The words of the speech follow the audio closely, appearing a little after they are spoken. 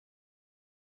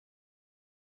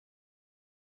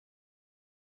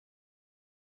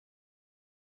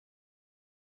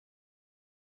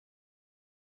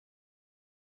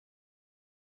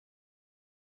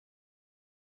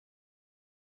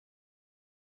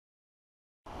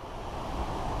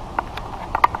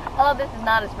Hello, this is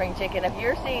not a spring chicken. If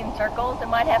you're seeing circles, it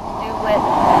might have to do with,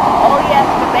 oh yes,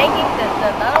 the banking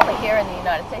system, not only here in the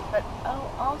United States, but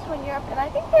also in Europe, and I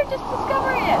think they're just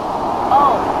discovering it.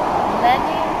 Oh,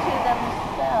 lending to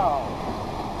themselves.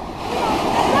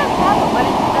 It does happen, but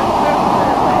it doesn't work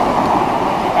the way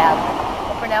we should have it.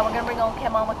 But for now, we're going to bring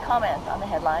Oldecam on with comments on the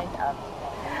headlines of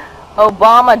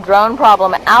Obama drone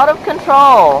problem out of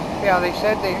control. Yeah, they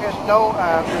said there's no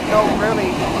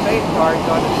really safeguards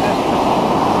on the system.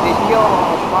 He's killed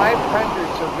almost 500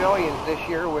 civilians this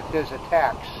year with his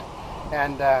attacks,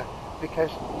 and because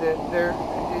you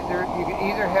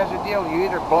either has a deal, you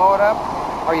either blow it up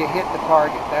or you hit the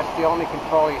target. That's the only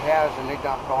control he has, and they're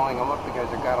not blowing them up because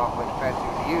they've got awfully expensive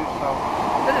to use. So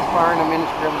they're just firing them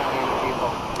indiscriminately into people.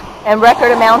 And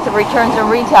record amounts of returns in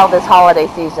retail this holiday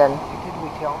season.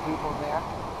 Tell people that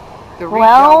the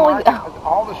retail market,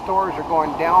 all the stores are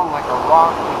going down like a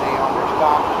rock today on their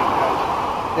stocks because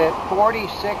that $46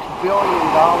 billion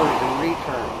in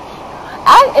returns.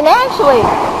 And actually,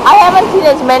 I haven't seen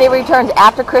as many returns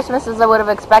after Christmas as I would have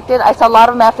expected. I saw a lot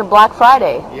of them after Black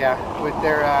Friday. Yeah, with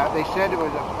their they said it was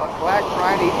Black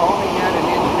Friday only had an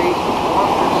increase of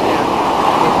 4%.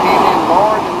 It came in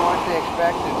lower than what they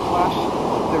expected. Plus,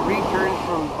 the returns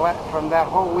from that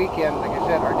whole weekend, like I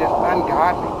said, are just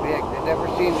ungodly big. They've never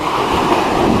seen these.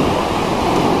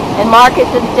 And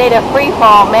markets in state of free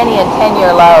fall, many in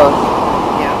 10-year lows.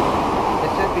 Yeah, they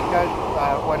said because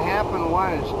what happened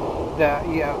was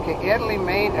Italy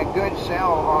made a good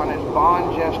sell on its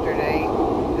bonds yesterday.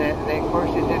 Of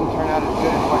course, it didn't turn out as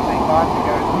good as what they thought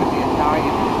because with the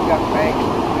Italian banks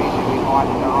that basically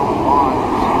bought their own bonds.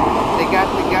 They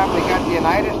got the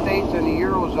United States and the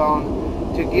Eurozone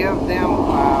to give them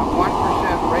 1%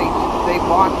 rates. They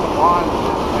bought the bonds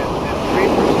at 3%,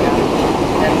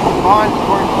 and the bonds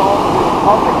weren't sold to the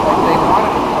public like they wanted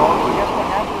them sold. So guess what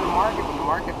happened to the market? When the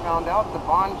market found out, the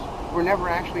bonds were never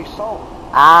actually sold.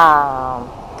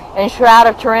 And Shroud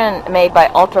of Turin made by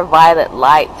ultraviolet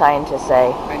light, scientists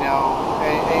say. I know.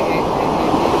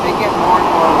 They get more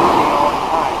and more woozy all the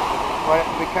time. But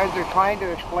because they're trying to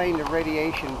explain the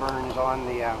radiation burns on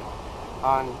the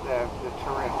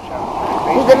Turin show.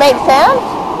 Does it make sense?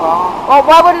 Well,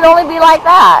 why would it only be like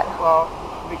that? Well,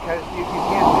 because you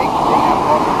can't make the thing up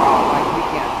overall like we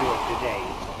can't do it today.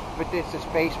 But it's the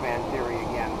spaceman theory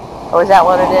again. Oh, is that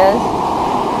what it is?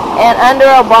 And under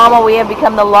Obama, we have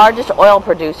become the largest oil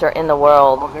producer in the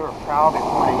world. Well, they were proud in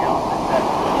pointing out that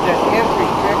his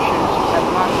restrictions have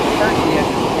not hurt the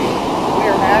industry.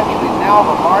 We are actually now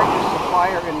the largest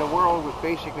supplier in the world with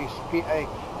basically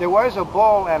there was a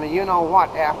bull and a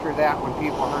you-know-what after that when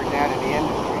people heard that in the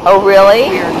industry. Oh, really?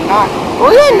 We are not.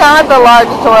 We are not the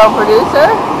largest oil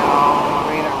producer. No, I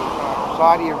mean,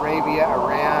 Saudi Arabia,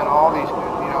 Iran, all these,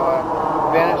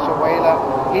 Venezuela.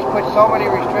 He's put so many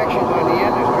restrictions on the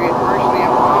industry, it's virtually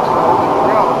impossible to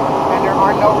drill, and there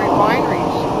are no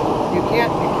refineries. You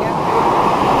can't do it.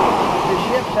 The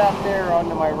ships out there on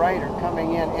my right are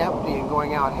coming in empty and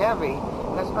going out heavy.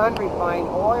 That's unrefined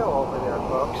oil over there,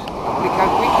 folks,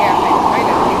 because we can't refine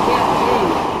it. You can't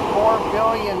use 4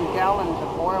 billion gallons of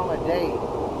oil a day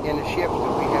in the ships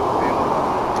that we have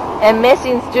available. And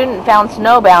missing student found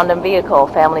snowbound in vehicle,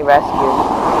 family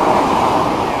rescued.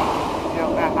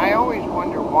 I always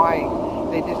wonder why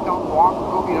they just don't walk,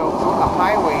 go the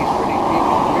highways where these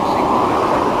people are missing on.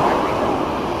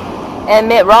 And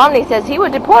Mitt Romney says he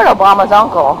would deport Obama's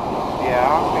uncle. Yeah,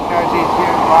 because he's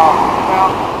here. Well,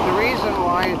 the reason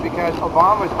why is because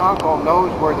Obama's uncle knows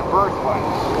where the birth was.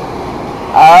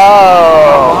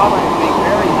 Oh. Obama is being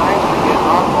very nice to his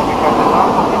uncle because his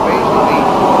uncle is basically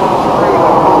screwing the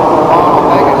whole Obama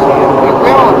legacy. And he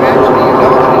will eventually,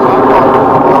 that his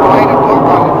uncle will write a book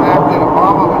on the fact that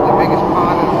Obama was the biggest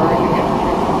con in American history.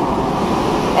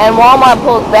 And Walmart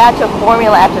pulls batch of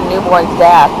formula after newborn's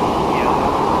death.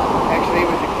 Yeah. Actually, it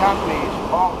was the company's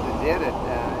fault that did it.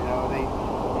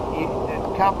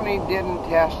 The company didn't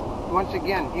test. Once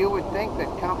again, you would think that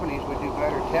companies would do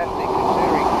better testing,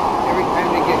 considering every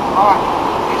time they get caught,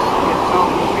 it's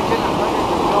in the hundreds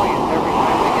of millions every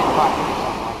time they get caught doing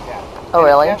something like that. Oh,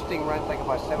 really? Testing runs like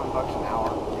about $7 an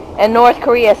hour. And North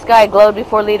Korea sky glowed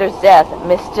before leader's death.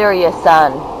 Mysterious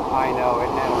sun. I know,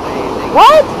 isn't that amazing?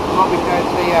 What? Well, because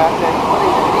he is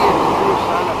the true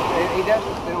son of. They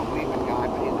don't believe in God,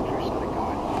 but he's the true son of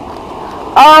God.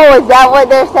 Oh, is that what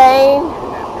they're saying?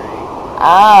 Isn't that great?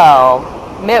 Oh.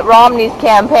 Mitt Romney's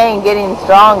campaign getting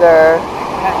stronger.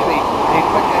 Actually, they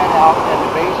put that out, and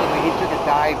basically he took a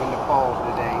dive in the polls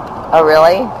today. Oh,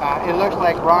 really? It looks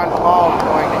like Ron Paul is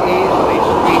going to easily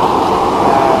sweep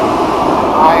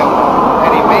Iowa,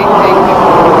 and he may take the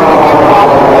pretty good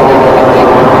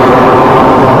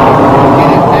It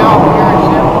is now here in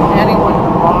Central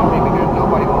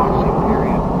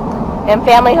And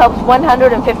family hopes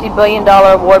 $150 billion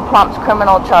award prompts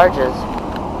criminal charges.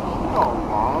 No, it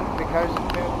won't, because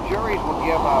the juries will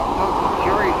give out. Those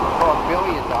juries will throw $1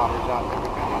 billion out there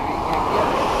because you can't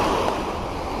get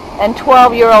it. And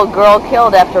 12-year-old girl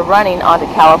killed after running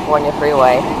onto California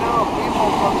freeway. I know,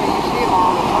 people, you see them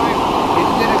all the time.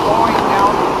 Instead of going down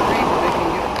the street, they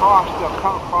can get across. They'll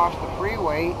come across the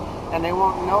freeway, and they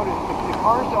won't notice. The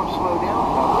cars don't slow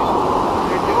down,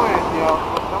 folks. They're doing it,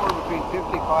 somewhere between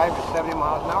 55 and 70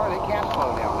 miles an hour. They can't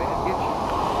slow down. They just get you.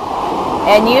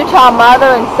 And Utah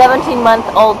mother and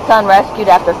 17-month-old son rescued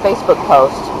after Facebook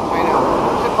post. I know.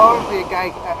 Supposedly a guy,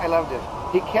 I love this.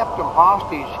 He kept them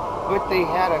hostage, but they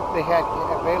had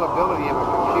availability of a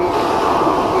computer,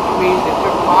 which means it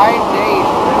took 5 days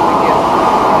for them to get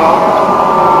notice.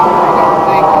 I don't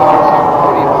think so. Something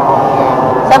pretty about that.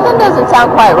 Something doesn't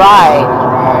sound quite right. That's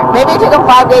right. Maybe it took them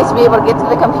 5 days to be able to get to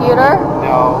the computer?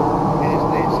 No.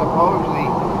 They supposedly,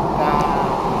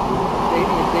 they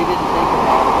didn't think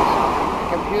about it.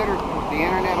 Computer, with the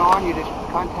internet on, you just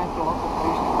contact the local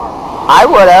police department. I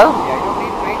would have. Yeah, you don't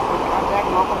need Facebook. Contact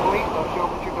the local police. They'll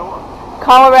show up at your door.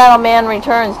 Colorado man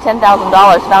returns $10,000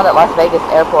 found at Las Vegas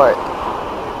airport.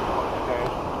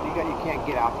 You can't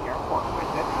get out the airport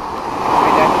with it.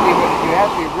 I mean, you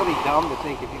have to be really dumb to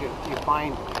think if you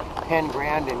find 10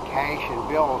 grand in cash and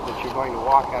bills that you're going to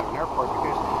walk out of an airport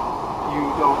because you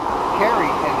don't carry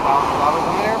 $10,000 on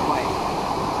an airplane.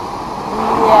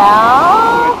 Yeah.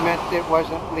 So it meant it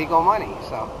wasn't legal money.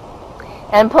 So.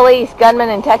 And police, gunman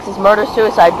in Texas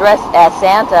murder-suicide dressed as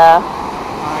Santa.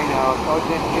 I know, goes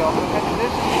in killed. I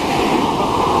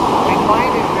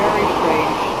find it very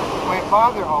strange. My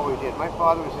father always did. My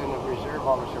father was in the reserve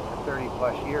officer for 30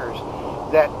 plus years.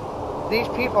 That these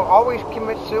people always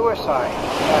commit suicide.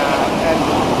 And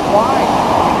why?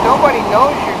 If nobody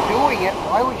knows you're doing it,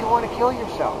 why would you want to kill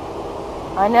yourself?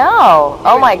 I know.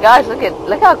 Oh my gosh,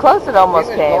 look how close it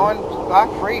almost came. Going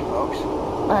scot-free, folks.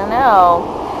 I know.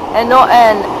 And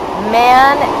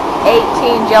man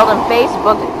 18 jailed in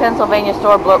Facebook Pennsylvania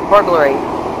store burglary.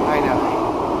 I know.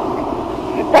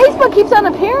 Facebook keeps on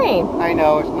appearing. I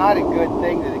know. It's not a good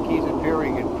thing that it keeps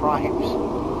appearing in crimes.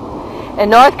 In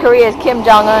North Korea's Kim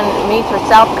Jong-un meets with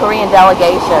South Korean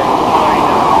delegation. I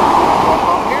know.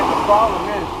 Well, here's the problem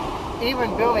is,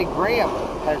 even Billy Graham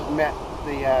has met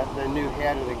the new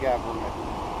head of the government.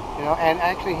 And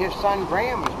actually his son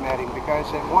Graham has met him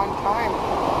because at one time,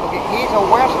 he's a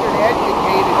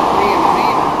Western-educated Korean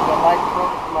leader that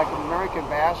like American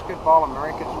basketball,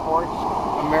 American sports,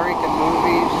 American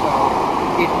movies. So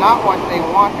he's not what they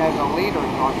want as a leader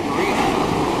in North Korea.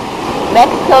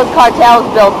 Mexico's cartels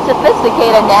build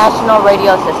sophisticated national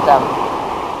radio system.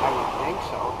 I would think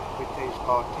so. Which is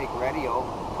called take radio,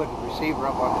 put a receiver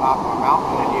up on top of a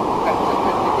mountain, and you have a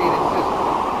sophisticated system.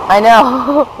 I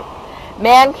know.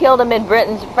 Man killed amid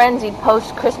Britain's frenzied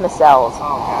post-Christmas sales.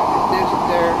 Oh God,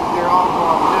 they're all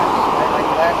going nuts. Like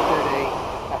yesterday,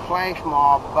 a flash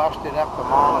mob busted up the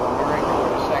Mall of America for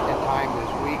the second time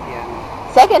this weekend.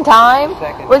 Second time?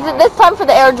 Was it this time for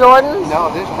the Air Jordans?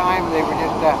 No, this time they were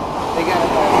just, they got,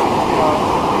 stage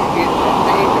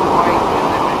of white and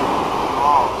limited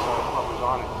mall, so that's what was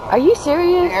on it. So are you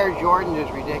serious? The Air Jordan is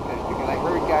ridiculous because I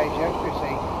heard guys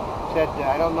yesterday said,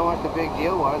 I don't know what the big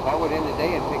deal was. I went in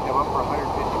today and picked them up for $155,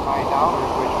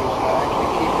 which was actually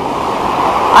cheaper.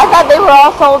 I thought they were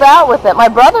all sold out with it.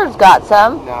 My brother's got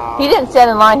some. No. He didn't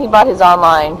stand in line. He bought his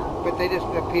online. But they just,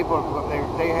 the people,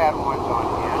 they had ones on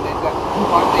hand.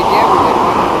 What they did was they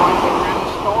put the ones that were in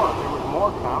the store. There was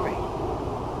more coming.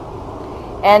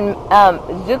 And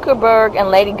Zuckerberg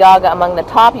and Lady Gaga among the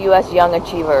top U.S. young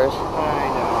achievers. I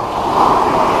know.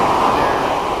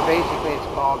 Basically,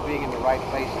 it's called being in the right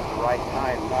place at the right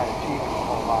time, not achieving a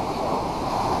whole lot. So.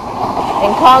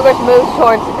 And Congress moves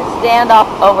towards standoff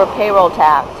over payroll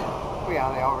tax. Yeah,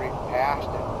 they already passed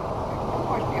it. It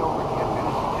must be over 10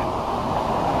 minutes.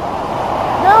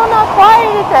 No, not quite.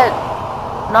 It's at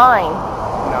 9. 9?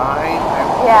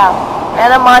 Yeah. And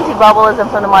a Monty Bubbleism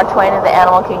from the Mark Twain of the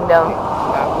Animal Kingdom.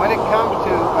 When it comes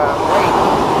to race,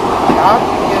 the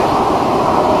oxygen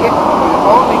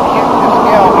only